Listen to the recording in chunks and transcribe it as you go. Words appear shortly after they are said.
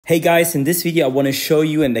Hey guys, in this video I want to show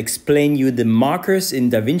you and explain you the markers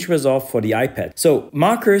in DaVinci Resolve for the iPad. So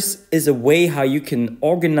markers is a way how you can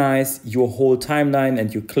organize your whole timeline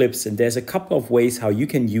and your clips, and there's a couple of ways how you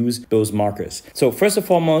can use those markers. So first and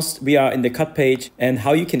foremost, we are in the cut page, and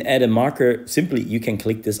how you can add a marker, simply you can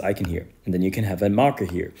click this icon here and then you can have a marker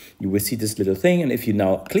here. You will see this little thing, and if you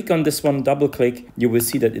now click on this one, double click, you will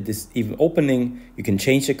see that it is even opening. You can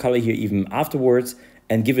change the color here even afterwards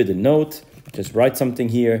and give it a note. Just write something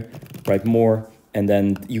here, write more, and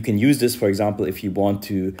then you can use this, for example, if you want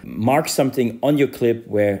to mark something on your clip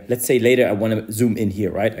where, let's say later I want to zoom in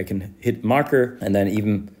here, right? I can hit marker and then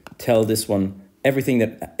even tell this one everything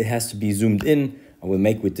that it has to be zoomed in. I will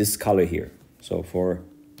make with this color here. So for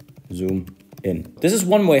zoom in. This is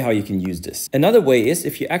one way how you can use this. Another way is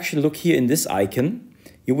if you actually look here in this icon,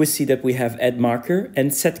 you will see that we have add marker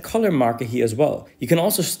and set color marker here as well. You can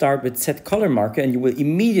also start with set color marker and you will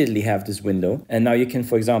immediately have this window. And now you can,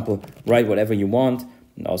 for example, write whatever you want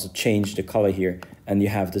and also change the color here. And you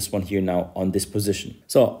have this one here now on this position.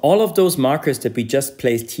 So all of those markers that we just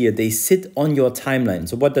placed here, they sit on your timeline.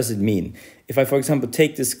 So what does it mean? If I, for example,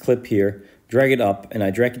 take this clip here, drag it up and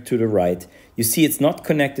I drag it to the right, you see it's not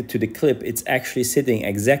connected to the clip. It's actually sitting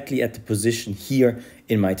exactly at the position here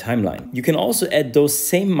in my timeline. You can also add those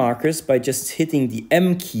same markers by just hitting the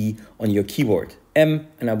M key on your keyboard. M,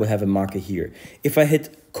 and I will have a marker here. If I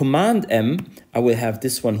hit Command M, I will have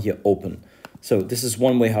this one here open. So this is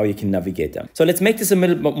one way how you can navigate them. So let's make this a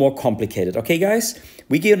little bit more complicated. Okay, guys,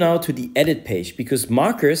 we go now to the edit page because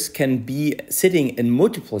markers can be sitting in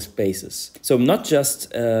multiple spaces. So not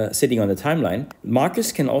just sitting on the timeline,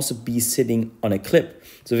 markers can also be sitting on a clip.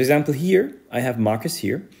 So for example, here I have markers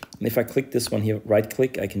here. And if I click this one here, right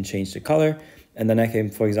click, I can change the color. And then I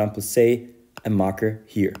can, for example, say a marker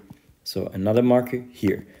here. So another marker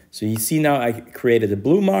here. So you see now I created a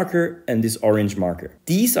blue marker and this orange marker.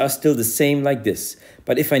 These are still the same like this.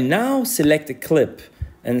 But if I now select a clip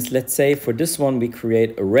and let's say for this one we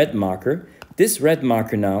create a red marker, this red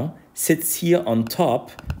marker now sits here on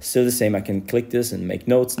top, still the same. I can click this and make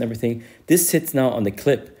notes and everything. This sits now on the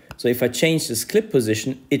clip. So if I change this clip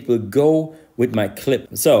position, it will go with my clip.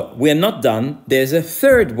 So we are not done. There's a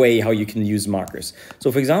third way how you can use markers.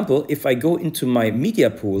 So for example, if I go into my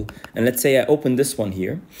media pool and let's say I open this one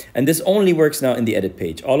here, and this only works now in the edit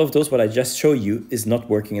page. All of those what I just showed you is not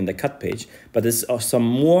working in the cut page, but there's some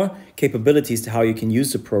more capabilities to how you can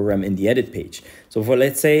use the program in the edit page. So for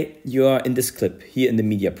let's say you are in this clip here in the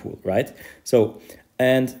media pool, right? So,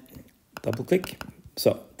 and double click.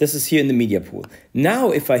 So this is here in the media pool.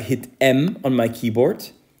 Now if I hit M on my keyboard,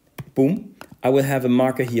 boom, I will have a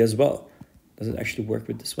marker here as well. Does it actually work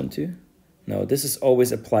with this one too? No, this is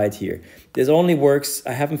always applied here. This only works,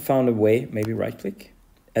 I haven't found a way, maybe right click,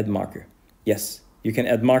 add marker. Yes, you can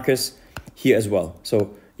add markers here as well.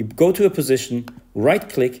 So you go to a position, right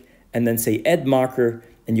click, and then say add marker,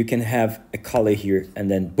 and you can have a color here,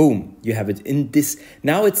 and then boom, you have it in this.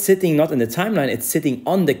 Now it's sitting not in the timeline, it's sitting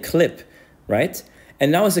on the clip, right?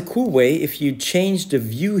 And now it's a cool way if you change the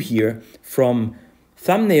view here from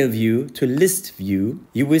thumbnail view to list view,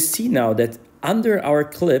 you will see now that under our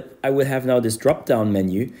clip, I will have now this drop down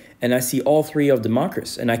menu and I see all three of the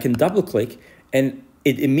markers and I can double click and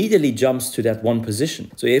it immediately jumps to that one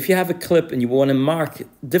position. So if you have a clip and you want to mark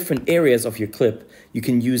different areas of your clip, you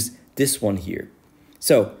can use this one here.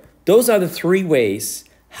 So those are the three ways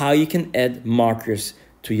how you can add markers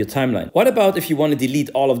to your timeline. What about if you want to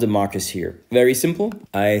delete all of the markers here? Very simple.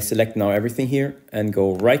 I select now everything here and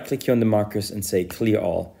go right click here on the markers and say clear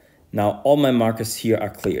all. Now all my markers here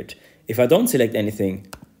are cleared. If I don't select anything,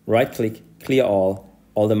 right click, clear all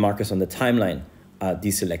the markers on the timeline are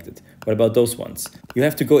deselected. What about those ones? You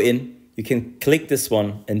have to go in, you can click this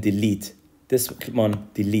one and delete. This one,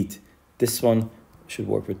 delete. This one should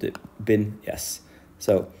work with the bin, yes.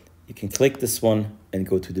 So you can click this one and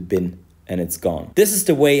go to the bin, and it's gone. This is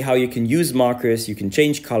the way how you can use markers, you can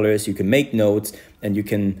change colors, you can make notes, and you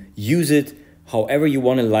can use it however you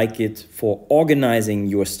want to like it for organizing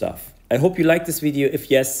your stuff. I hope you liked this video. If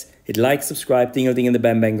yes, hit like, subscribe, ding-a-ding in the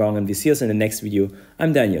bang bang gong, and we see us in the next video.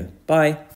 I'm Daniel. Bye.